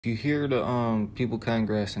If you hear the people cutting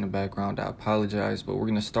grass in the background, I apologize, but we're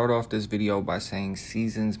gonna start off this video by saying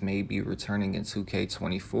seasons may be returning in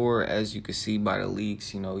 2K24. As you can see by the leaks,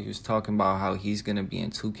 he was talking about how he's gonna be in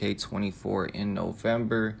 2K24 in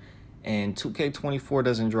November, and 2K24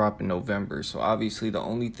 doesn't drop in November, so obviously the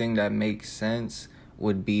only thing that makes sense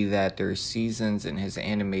would be that there's seasons and his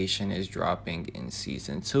animation is dropping in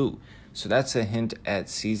season 2. So that's a hint at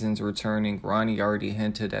seasons returning. Ronnie already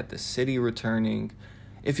hinted at the city returning.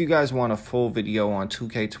 If you guys want a full video on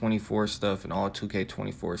 2K24 stuff and all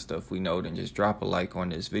 2K24 stuff we know, then just drop a like on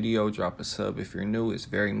this video, drop a sub if you're new. It's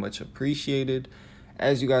very much appreciated.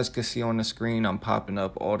 As you guys can see on the screen, I'm popping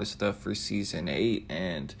up all the stuff for Season 8,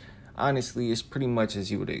 and honestly, it's pretty much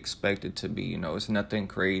as you would expect it to be. It's nothing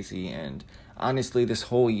crazy, and honestly, this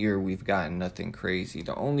whole year we've gotten nothing crazy.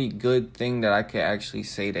 The only good thing that I could actually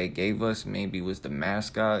say they gave us maybe was the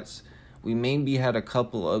mascots. We maybe had a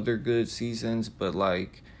couple other good seasons, but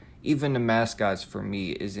even the mascots for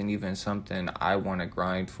me isn't even something I want to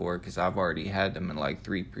grind for because I've already had them in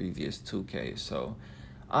 3 previous 2Ks. So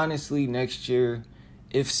honestly, next year,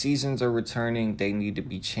 if seasons are returning, they need to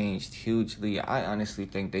be changed hugely. I honestly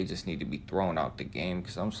think they just need to be thrown out the game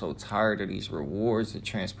because I'm so tired of these rewards, the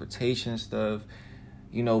transportation stuff.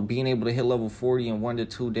 Being able to hit level 40 in 1 to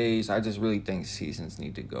 2 days, I just really think seasons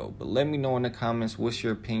need to go. But let me know in the comments what's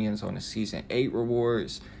your opinions on the Season 8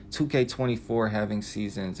 rewards, 2K24 having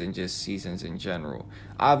seasons, and just seasons in general.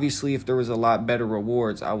 Obviously, if there was a lot better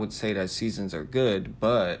rewards, I would say that seasons are good.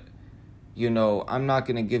 But, I'm not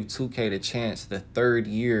going to give 2K the chance the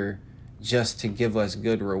 3rd year just to give us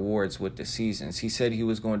good rewards with the seasons. He said he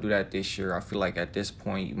was going to do that this year. I feel like at this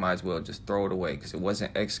point, you might as well just throw it away because it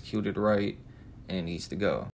wasn't executed right. And it needs to go.